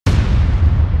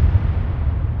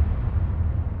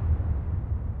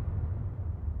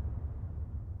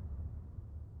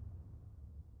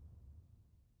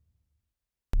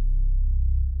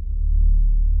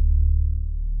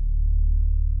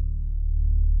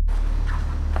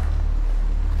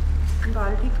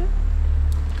गाल ठीक है?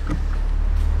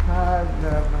 हाँ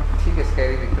ठीक है,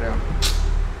 स्कैरी दिख रहा है।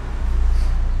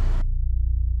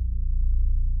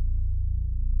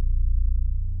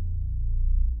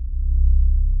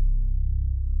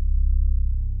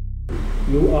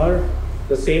 You are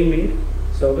the same maid,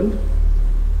 servant?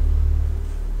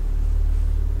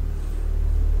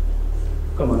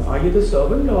 Come on, are you the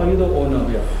servant or are you the owner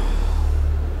here?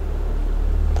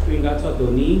 Ingat sa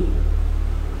doni,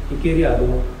 ikiri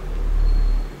ado.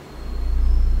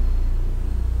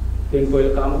 Tin ko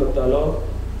yung काम करता लो.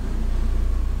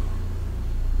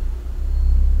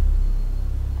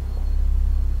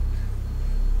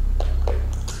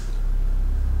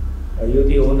 Are you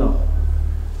the owner?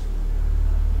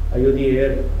 Are you the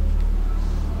heir?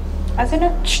 ऐसे ना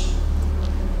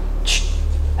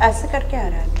ऐसे करके आ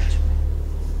रहा है मुझ में।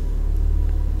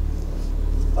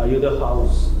 Are you the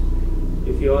house?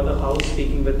 If you are the house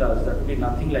speaking with us, that would be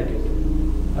nothing like it.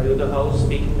 Are you the house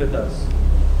speaking with us?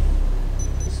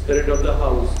 The spirit of the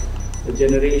house, the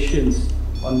generations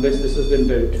on which this has been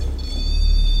built.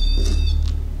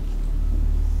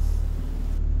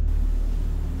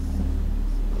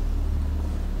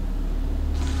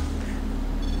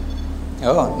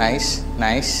 Oh, nice,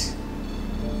 nice.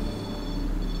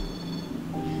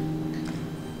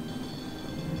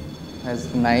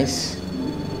 That's nice.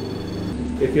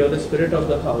 If you are the spirit of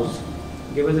the house,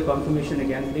 give us a confirmation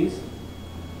again, please.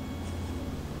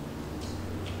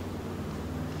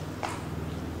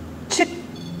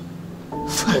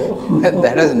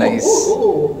 That was nice.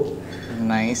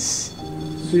 Nice.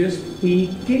 So you're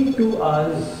speaking to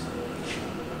us.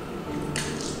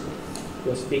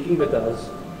 You're speaking with us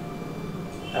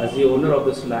as the owner of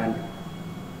this land.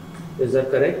 Is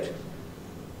that correct?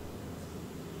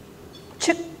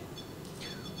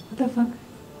 What the fuck?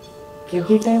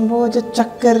 Every time वो जो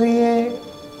चक कर रही है,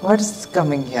 what's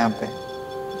coming यहाँ पे?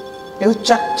 ये वो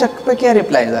चक चक पे क्या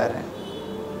रिप्लाई आ रहा है?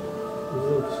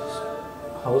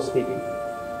 House speaking.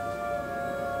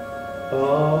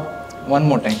 One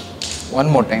more time. One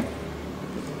more time.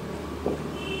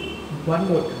 One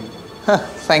more time.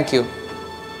 Thank you.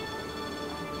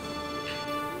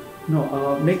 No,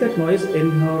 make that noise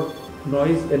in her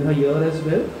ear as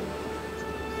well.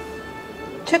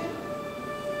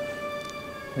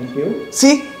 Thank you.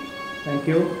 See? Thank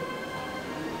you.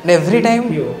 And every time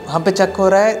वहाँ पे चक हो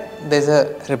रहा है, there's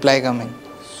a reply coming.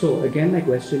 So again, my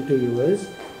question to you is: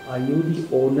 are you the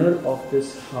owner of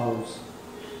this house?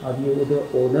 Are you the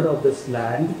owner of this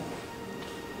land?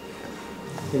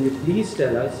 Can you please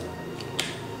tell us?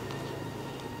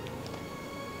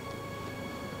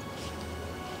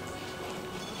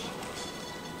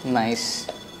 Nice.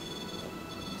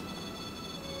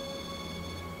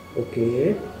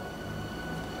 Okay.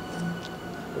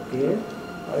 Okay.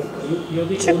 You're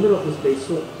the owner of this place.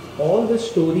 So all the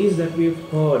stories that we've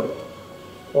heard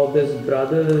of these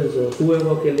brothers or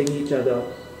whoever killing each other,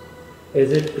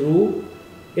 is it true?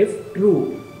 If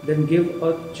true, then give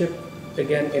a chip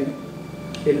again in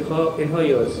her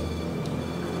ears.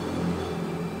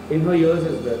 In her ears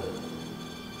as well.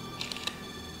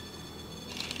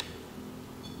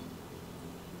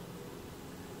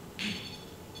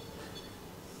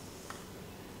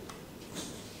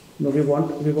 No, we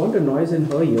want a noise in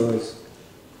her ears.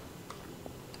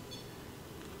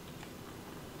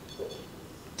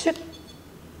 चिक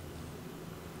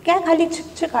क्या खाली चिक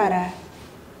चिक आ रहा है?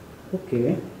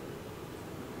 Okay.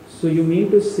 So you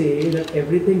mean to say that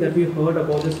everything that we heard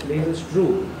about this place is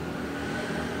true?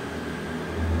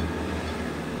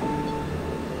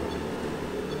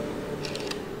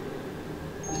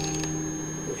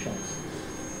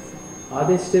 Are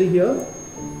they still here?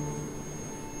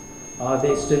 Are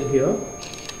they still here?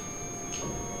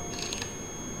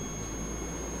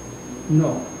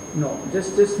 No,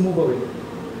 just move away.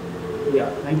 Yeah,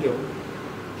 thank you.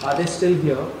 Are they still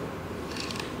here?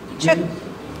 Check.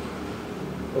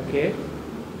 Okay.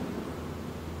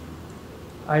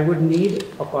 I would need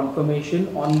a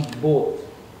confirmation on both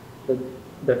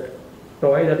the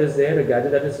toy that is there, the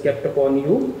gadget that is kept upon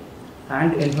you,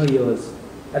 and in her ears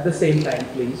at the same time,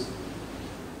 please.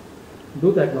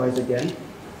 Do that noise again.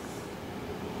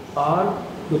 Are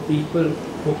the people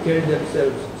who killed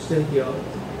themselves still here?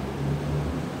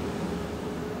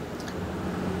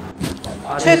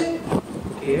 Are they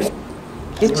okay?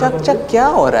 ये चक चक क्या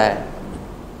हो रहा है?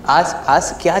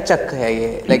 आज क्या चक है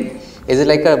ये? Like is it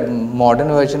like a modern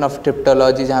version of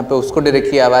cryptology जहाँ पे उसको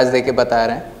directly आवाज देके बता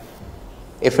रहे हैं?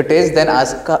 If it is, then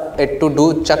ask it to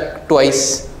do chuck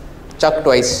twice. Chuck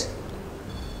twice.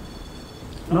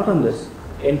 Not on this.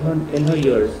 In her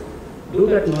ears. Do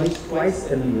that noise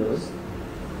twice in her ears.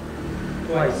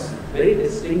 Twice. Very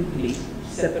distinctly.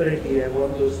 separately. I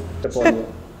want those upon you.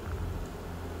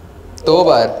 2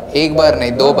 बार, 1 बार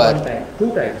नहीं, 2 Not bar. one time, 2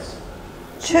 times.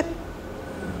 Check.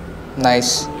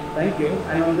 Nice. Thank you.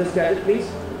 And on this gadget, please.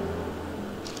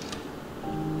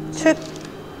 Check.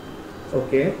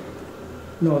 Okay.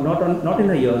 No, not in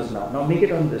the ears now. Now make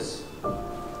it on this.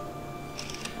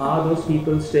 Are those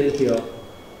people still here?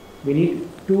 We need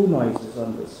 2 noises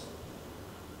on this.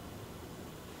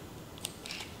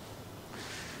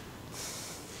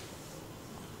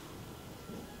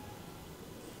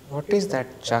 What is that,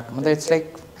 Chuck? मतलब it's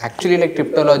like actually like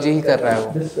cryptology ही कर रहा है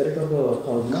वो. The spirit of the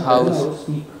house. No? House. Doesn't house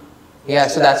speak. Yeah,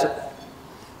 so that's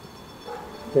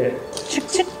There.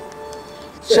 Check.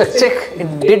 check.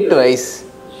 It did twice.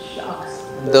 Shucks.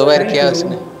 2 bar Thank किया you.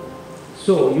 उसने.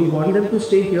 So you want them to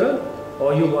stay here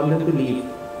or you want them to leave?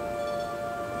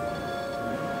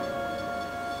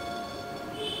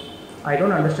 I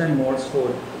don't understand Morse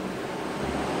code.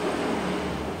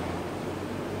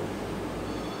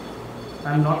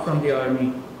 I'm not from the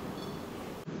army.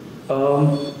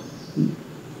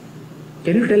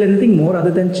 Can you tell anything more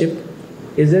other than chip?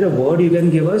 Is there a word you can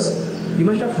give us? You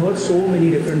must have heard so many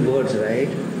different words, right?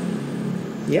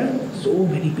 Yeah? So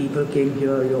many people came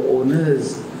here, your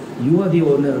owners. You are the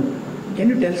owner. Can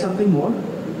you tell something more?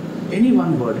 Any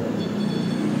one word.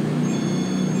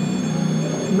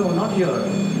 No, not here.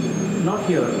 Not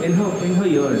here. In her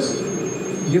ears.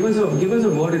 Give us a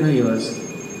word in her ears.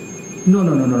 No.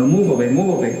 Move away.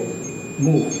 Move.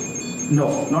 No,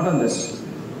 not on this.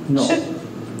 No.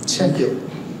 Thank you.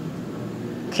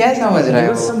 क्या समझ रहा है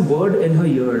Give us वो? some word in her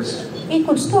ears. ये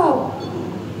कुछ तो आओ.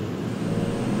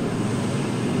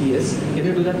 Yes. Can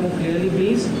you do that more clearly,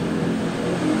 please?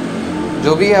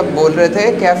 जो भी आप बोल रहे थे,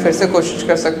 क्या फिर से कोशिश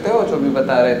कर सकते हो जो भी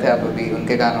बता रहे थे आप अभी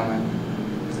उनके कानों में?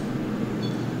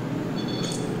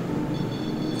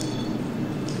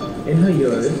 In her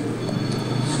ears,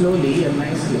 slowly and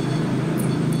nicely.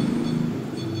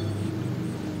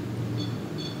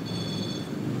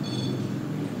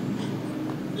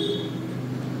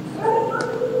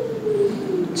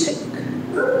 Check.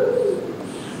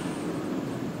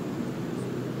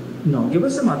 No, give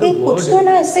us some other ये word. कुछ तो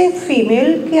ना ऐसे फीमेल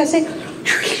की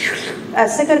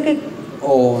ऐसे करके.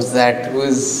 Oh,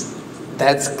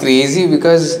 that's crazy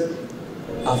because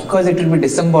of course it will be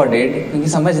disembodied क्योंकि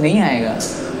समझ नहीं आएगा.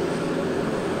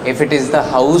 If it is the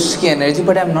house की energy,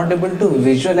 but I'm not able to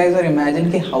visualize or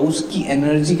imagine कि house की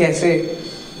energy कैसे.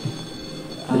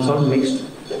 It's all mixed,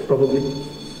 probably.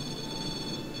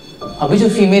 अभी जो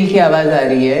फीमेल की आवाज आ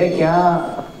रही है, क्या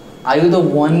are you the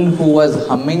one who was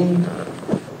humming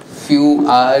few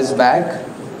hours back?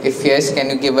 If yes, can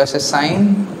you give us a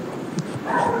sign?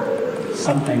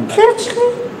 Sometime back.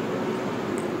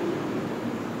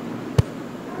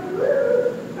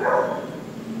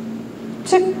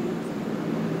 Check.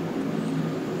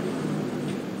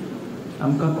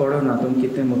 आमका पढ़ो ना तुम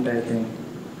कितने मोटाए थे.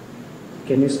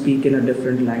 Can you speak in a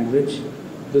different language?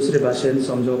 दुसरे भाषेन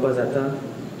समजोवपा जाता.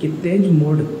 कितनेच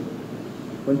मोड.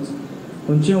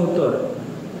 खंयचें उतर.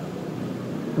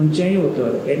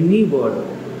 Any word.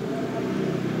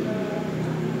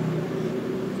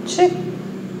 Check.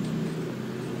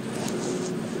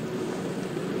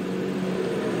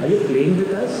 Are you playing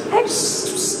with us?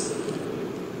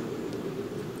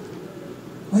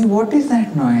 Wait, what is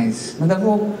that noise? मतलब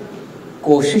वो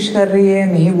कोशिश कर रही है,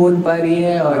 नहीं बोल पा रही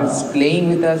है और playing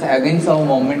with us against our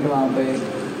moment वहाँ पे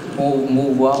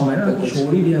move हुआ. मैं ना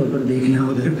छोड़ ही दिया उधर देखना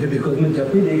उधर पे बिकॉज मैं जब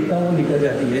भी देखता हूँ निकल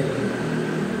जाती है.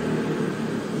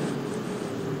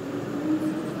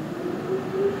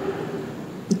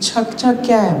 छक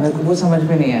क्या है? मेरे को वो समझ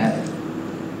में नहीं आया.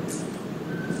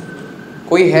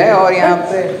 कोई है और यहाँ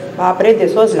पे बाप रे,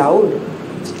 this was loud.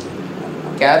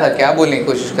 क्या था? क्या बोलने की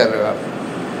कोशिश कर रहे हो आप?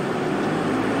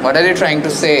 What are you trying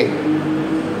to say?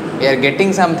 We are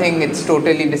getting something, it's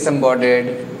totally disembodied,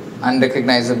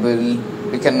 unrecognizable,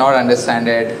 we cannot understand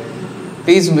it.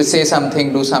 Please say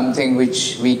something, do something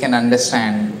which we can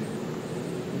understand.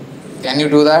 Can you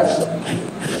do that?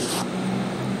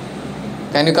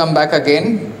 Can you come back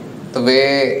again? The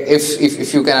way,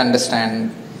 if you can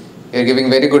understand. You're giving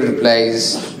very good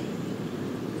replies.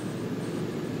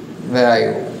 Where are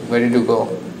you? Where did you go?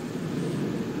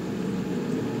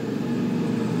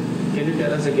 Can you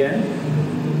tell us again?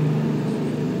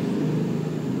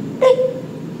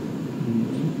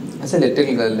 That's a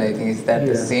little girl, I think. Is that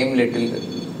the Yeah. same little girl?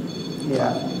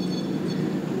 Yeah.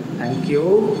 Thank you.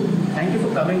 Thank you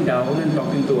for coming down and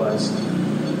talking to us.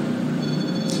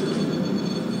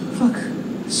 Fuck.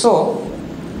 So,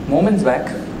 moments back,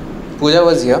 Pooja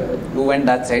was here. You went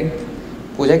that side.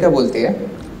 Pooja क्या बोलती है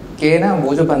कि ना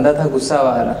वो जो बंदा था गुस्सा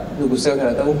वाला, जो गुस्से में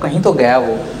खड़ा था, वो कहीं तो गया,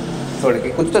 वो छोड़ के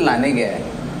कुछ तो लाने गया है.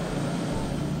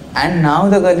 And now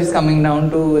the girl is coming down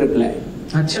to reply.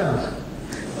 Acha.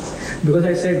 Because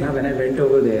I said now when I went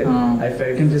over there, I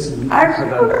felt him just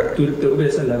तो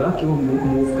ऐसा लगा कि वो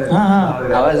मूव कर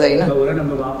आवाज आई ना मैं बोला ना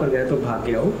मैं वहाँ पर गया तो भाग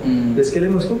गया हूँ जिसके लिए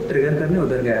मैं उसको ट्रिगर करने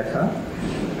उधर गया था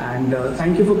and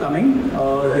thank you for coming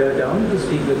here down to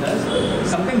speak with us.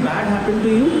 Something bad happened to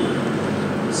you?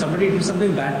 Somebody did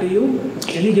something bad to you?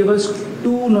 Can you give us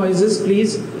 2 noises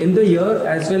please in the ear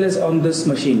as well as on this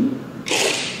machine?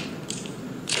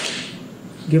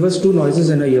 Give us 2 noises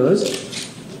in our ears.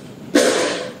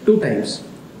 2 times.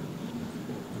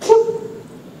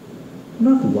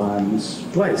 Not once,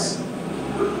 twice.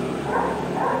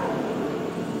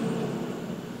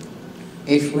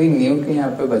 If we knew कि यहाँ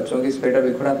पे बच्चों की speed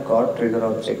we could have got trigger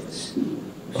objects.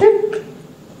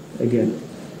 Again.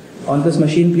 On this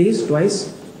machine please, twice.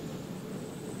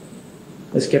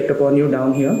 It's kept upon you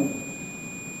down here.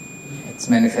 It's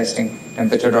manifesting.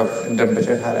 Temperature drop.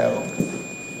 Temperature खा रहा है वो.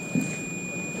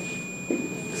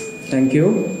 Thank you.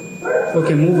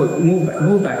 Okay,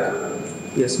 move back.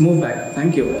 Yes, move back.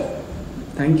 Thank you.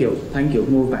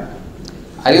 Move back.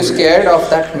 Are you scared of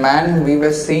that man we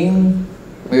were seeing?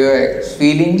 We were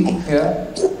feeling here?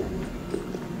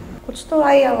 कुछ तो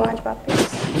आई आवाज वापस.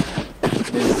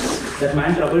 That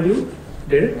man troubled you?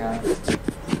 Did it? Yeah.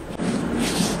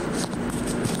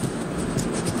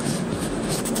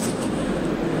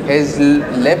 His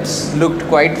lips looked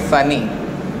quite funny.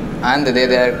 And they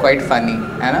are quite funny,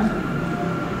 है ना?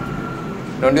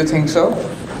 Don't you think so?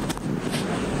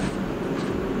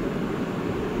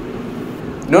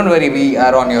 Don't worry, we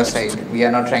are on your side. We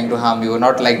are not trying to harm you.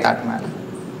 Not like that man.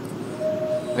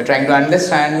 We're trying to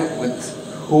understand with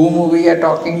whom we are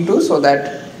talking to so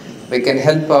that we can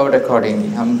help out accordingly.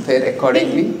 हम फिर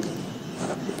accordingly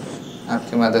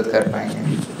आपकी मदद कर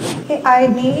पाएंगे. I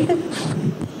need.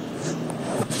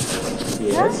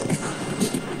 Yes.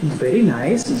 Very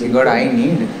nice. You got I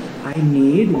need. I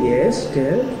need, yes,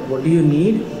 tell. What do you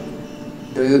need?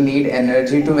 Do you need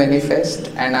energy to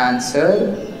manifest and answer?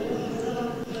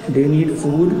 Do you need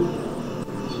food?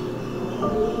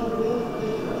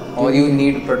 Or you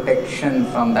need protection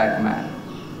from that man?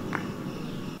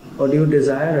 Or do you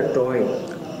desire a toy?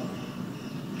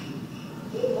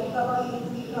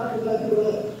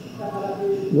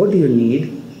 What do you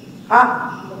need?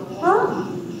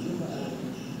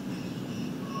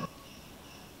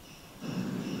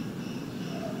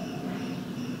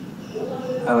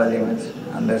 आवाज image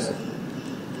अंदर से.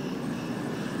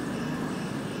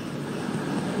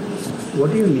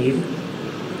 What do you need?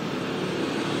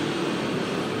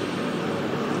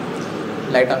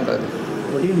 Light on कर दो.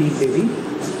 What do you need, baby?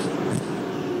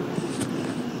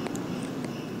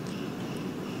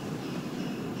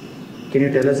 Can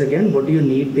you tell us again? What do you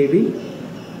need, baby?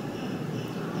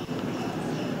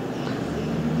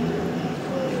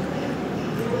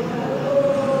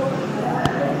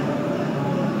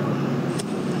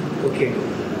 Okay.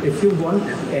 If you want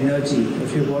energy,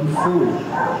 if you want food,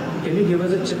 can you give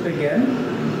us a chip again?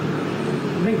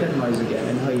 Make that noise again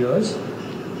in her ears.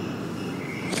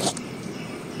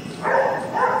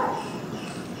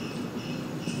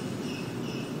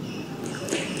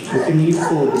 If you need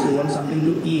food, if you want something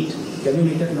to eat, can you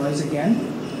make that noise again?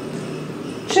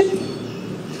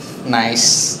 Nice.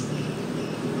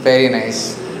 Very nice.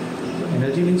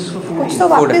 Energy means for food. कुछ तो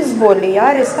वापस बोले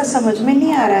यार, इसका समझ में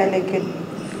नहीं आ रहा है लेकिन.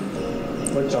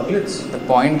 What chocolates? The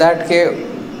point that के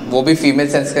वो भी फीमेल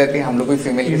सेंस करके हम लोग भी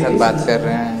फीमेल के साथ बात कर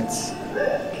रहे हैं.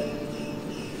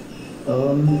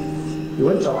 You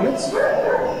want chocolates?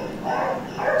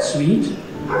 Sweet?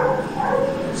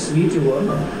 Sweet you want?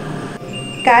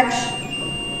 Catch.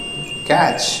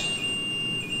 Catch.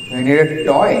 We need a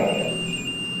toy.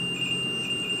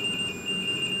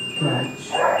 Catch.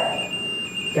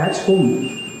 Catch whom?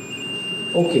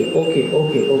 Okay.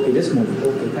 Just move.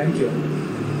 Okay, thank you.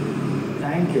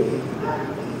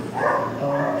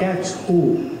 Catch who?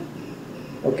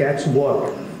 Or catch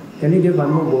what? Can you give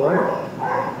one more word?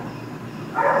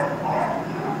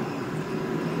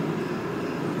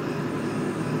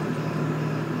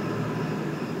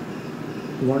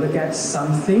 You want to catch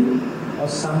something or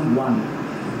someone?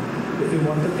 If you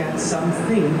want to catch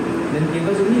something, then give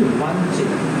us only one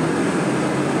chip.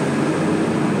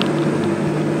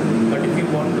 But if you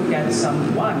want to catch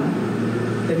someone,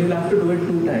 then you'll have to do it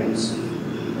 2 times.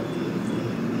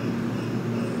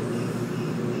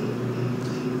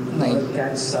 नहीं.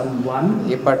 Catch someone.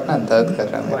 ये part ना दर्द कर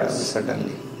रहा है मेरा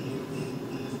suddenly.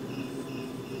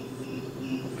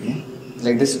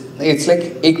 Like this, it's like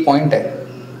एक point है.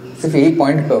 सिर्फ यही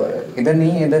पॉइंट पे हो रहा है. इधर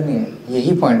नहीं है.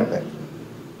 यही पॉइंट पे.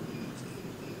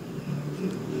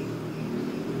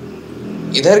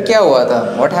 इधर क्या हुआ था?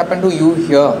 What happened to you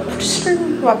here?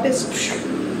 वापस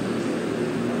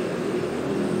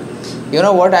You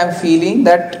know what I'm feeling?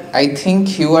 That I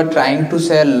think you are trying to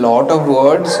say a lot of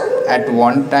words at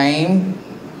one time.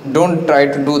 Don't try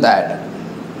to do that.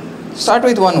 Start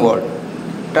with one word.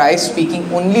 Try speaking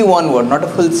only one word, not a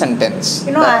full sentence.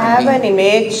 You know, I have an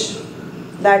image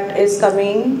that is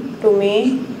coming to me.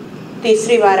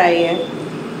 तीसरी बार आई है.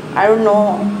 I don't know,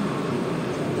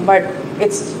 but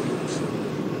it's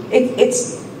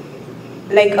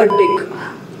like a dick.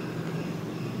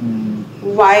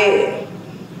 Why?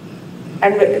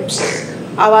 And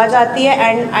आवाज आती है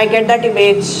and I get that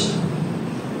image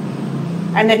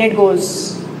and then it goes.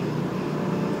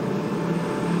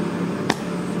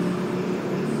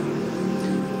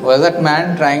 Was that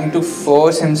man trying to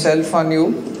force himself on you?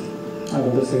 I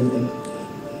do the same thing.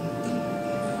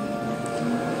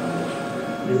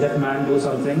 Did that man do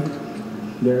something?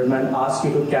 Did that man ask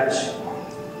you to catch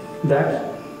that?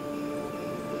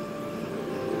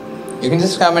 You can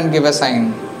just come and give a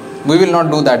sign. We will not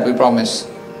do that, we promise.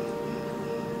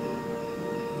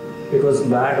 It was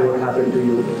bad what happened to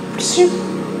you.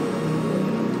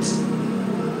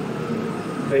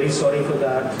 Very sorry for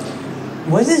that.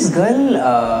 Was this girl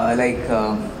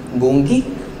गूंगी?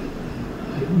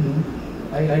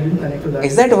 I didn't connect to that.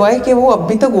 Is that why कि वो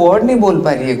अभी तक word नहीं बोल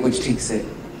पा रही है कुछ ठीक से?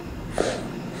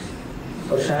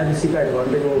 और शायद इसी का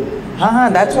एडवांटेज वो.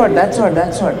 हाँ, that's what.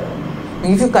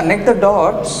 If you connect the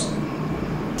dots,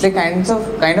 it's like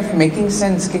kind of making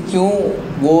sense कि क्यों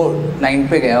वो लाइन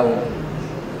पे गया वो.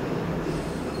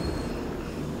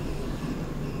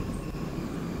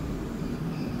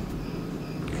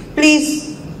 Please.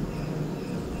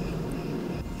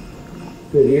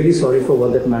 We're really sorry for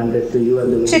what that man did to you,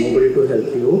 and there was nobody to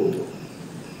help you.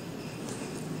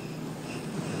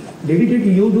 Did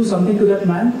you do something to that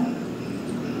man?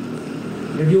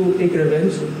 Did you take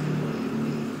revenge?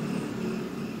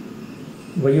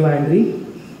 Were you angry?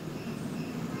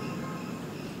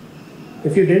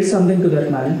 If you did something to that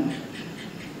man,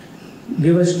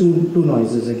 give us two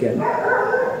noises again.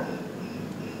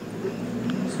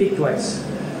 Speak twice.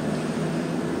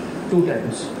 2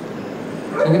 times.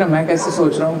 क्योंकि ना मैं कैसे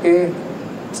सोच रहा हूँ कि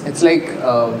it's like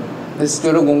this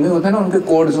जो लोग गूंगे होते हैं ना उनके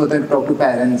कोड्स होते हैं टॉक टू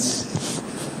पेरेंट्स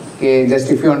कि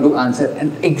just if you want to answer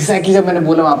and exactly जब मैंने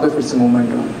बोला वहाँ पे फिर से मूवमेंट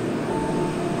हुआ.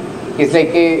 इट्स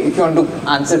लाइक कि if you want to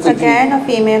answer again a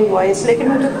female voice,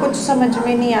 लेकिन मुझे कुछ समझ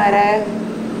में नहीं आ रहा है.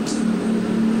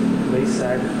 Very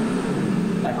sad.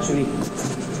 Actually,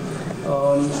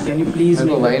 can you please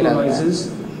make the 2 noises?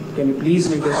 Can you please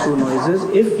make those 2 noises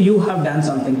if you have done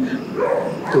something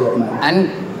to that man? And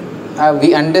we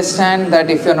understand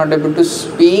that if you are not able to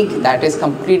speak, that is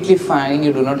completely fine.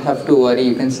 You do not have to worry.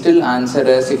 You can still answer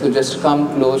us if you just come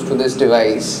close to this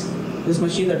device. This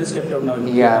machine that is kept out now.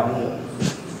 Yeah.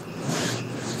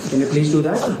 Can you please do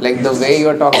that? Like the way you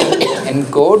are talking in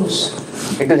codes,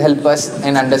 it will help us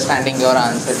in understanding your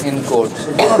answer in codes.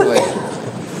 So do not worry.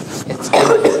 It's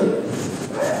good.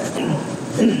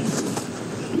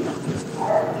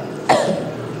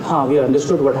 We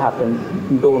understood what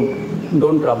happened.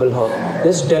 Don't trouble her.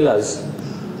 Just tell us.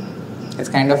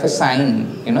 It's kind of a sign,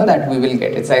 you know, that we will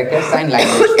get. It's like a sign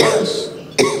language for us.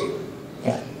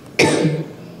 Yeah.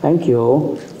 Thank you.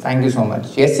 Thank you so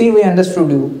much. Yes, see, we understood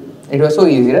you. It was so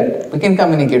easy, right? We can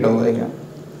communicate over here.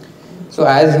 So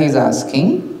as he's asking,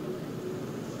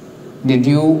 did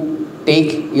you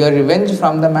take your revenge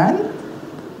from the man?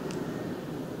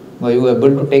 Were you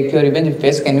able to take your revenge? If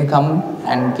yes, can you come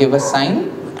and give a sign?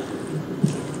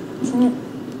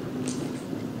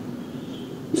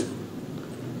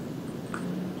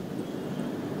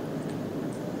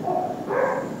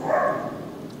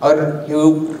 Or you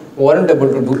weren't able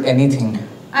to do anything?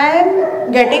 I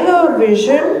am getting a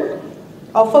vision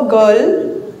of a girl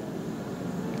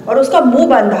और उसका मुंह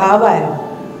बंधा हुआ है.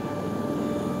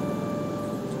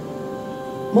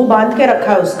 मुंह बांध के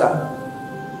रखा है उसका.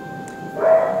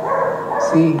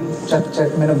 See,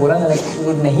 चक मैंने बोला ना, like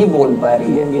वो नहीं बोल पा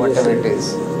रही है, whatever it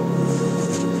is.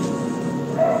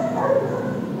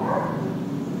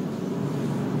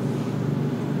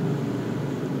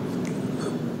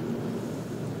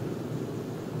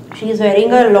 She is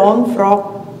wearing a long frock.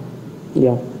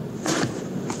 Yeah.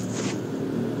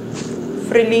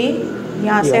 Frilly,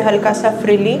 यहाँ से हल्का सा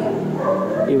frilly.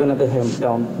 Even at the hem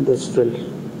down, this frill.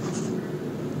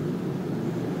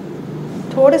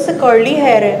 थोड़े से curly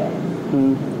hair है.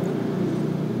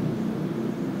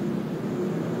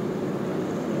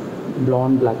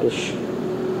 Blonde, blackish.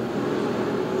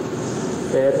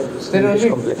 Fair, Greenish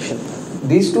complexion.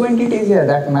 These 2 entities here,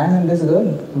 that man and this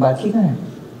girl. बाकी कहाँ है?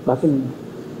 बाकी नहीं.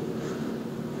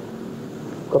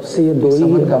 कब से ये दो ही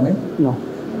Someone coming? No.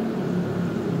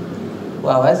 वो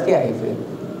आवाज़ क्या आई फिर?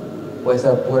 वो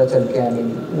ऐसा पूरा चल के आ गई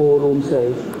वो रूम से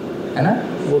आई, है ना?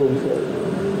 वो रूम से आई.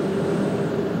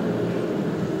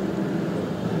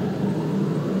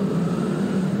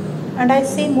 And I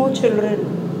see more children.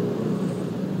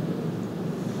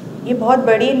 ये बहुत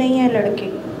बड़ी नहीं है लड़की.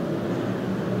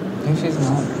 No, she's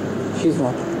not. She's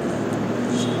not.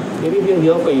 Maybe we are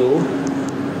here for you.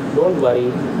 Don't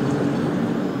worry.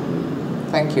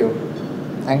 Thank you.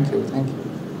 Thank you. Thank you.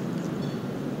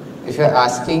 If you're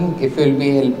asking if we'll be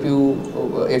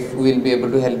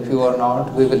able to help you or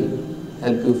not, we will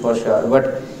help you for sure.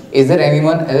 But is there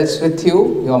anyone else with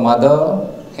you? Your mother,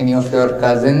 any of your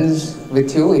cousins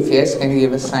with you? If yes, can you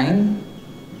give a sign?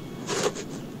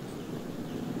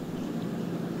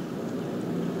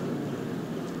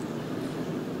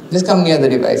 Just come near the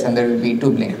device and there will be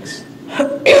 2 blinks.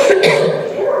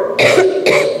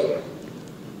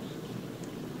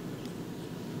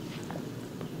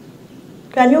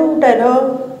 Can you tell her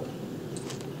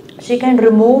she can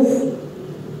remove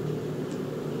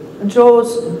जो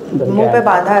मुंह पे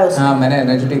बाधा है उसमें? हाँ, मैंने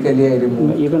energetically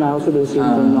remove. Even I also do the same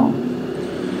thing now.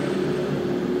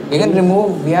 You can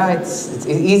remove, yeah, it's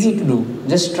easy to do.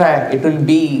 Just try, it will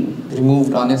be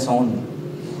removed on its own.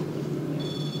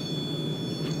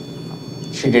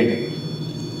 She did,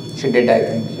 I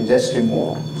think. She just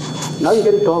removed. Now you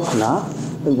can talk now,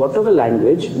 in whatever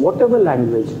language,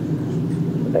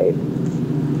 right?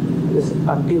 This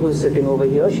auntie who is sitting over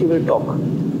here, she will talk,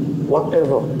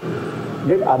 whatever.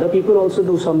 Did other people also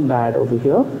do some bad over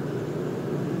here?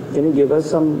 Can you give us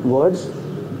some words?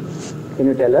 Can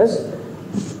you tell us?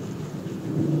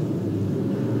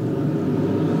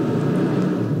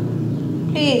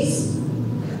 Please.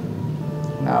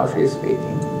 Now she is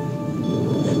speaking.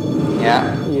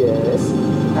 Yeah. Yes.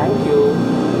 Thank you.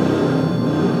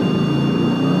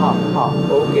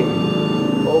 Okay.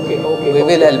 We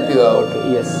will help you out.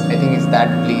 Yes. I think it's that,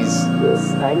 please.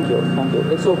 Yes. Thank you.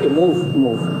 It's okay.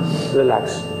 Move.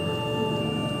 Relax.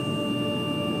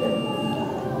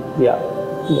 Yeah.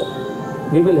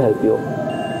 We will help you.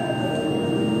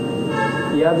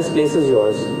 Yeah, this place is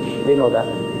yours. We know that.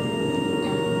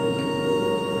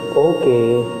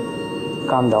 Okay.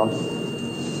 Calm down.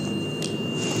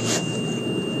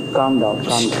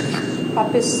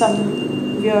 Up is some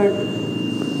weird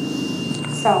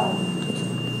sound.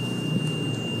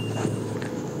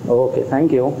 Okay,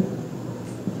 thank you.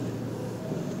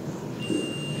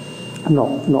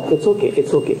 No, it's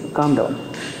okay. Calm down.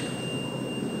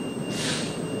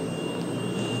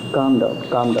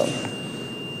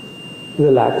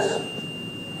 Relax.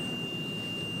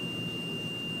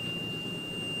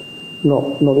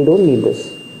 No, we don't need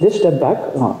this. Just step back.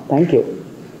 Thank you.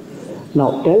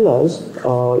 Now tell us,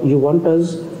 you want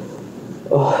us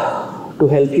to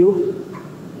help you?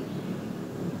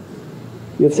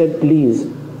 You've said please,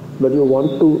 but you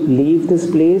want to leave this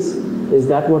place? Is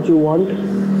that what you want?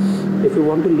 If you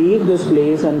want to leave this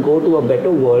place and go to a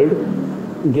better world,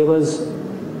 give us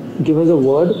a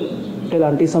word. Tell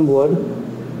auntie some word.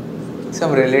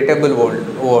 Some relatable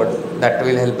word that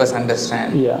will help us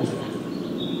understand. Yeah.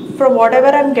 From whatever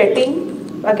I'm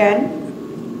getting, again,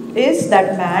 is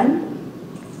that man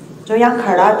जो यहाँ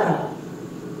खड़ा था,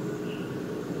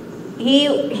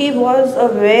 he was a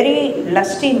very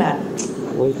lusty man.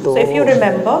 So if you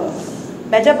remember,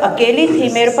 मैं जब अकेली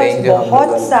थी मेरे पास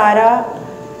बहुत सारा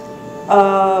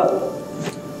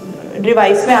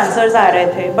डिवाइस में आंसर्स आ रहे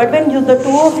थे, but when the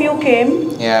two of you came,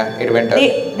 yeah, it went up.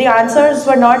 The answers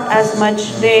were not as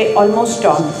much. They almost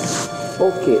stopped.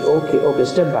 Okay.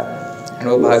 Step back. And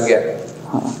वो भाग गया.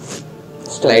 हाँ.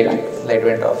 Light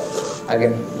went off.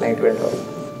 Again, light went off.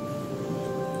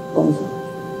 कौन सा?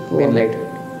 Main light.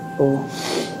 Oh.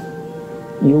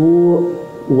 You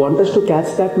want us to catch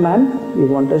that man? You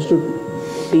want us to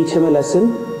teach him a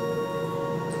lesson?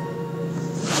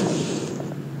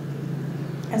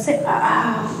 ऐसे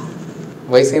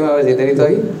वैसे में आवाज इधर ही तो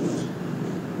आई.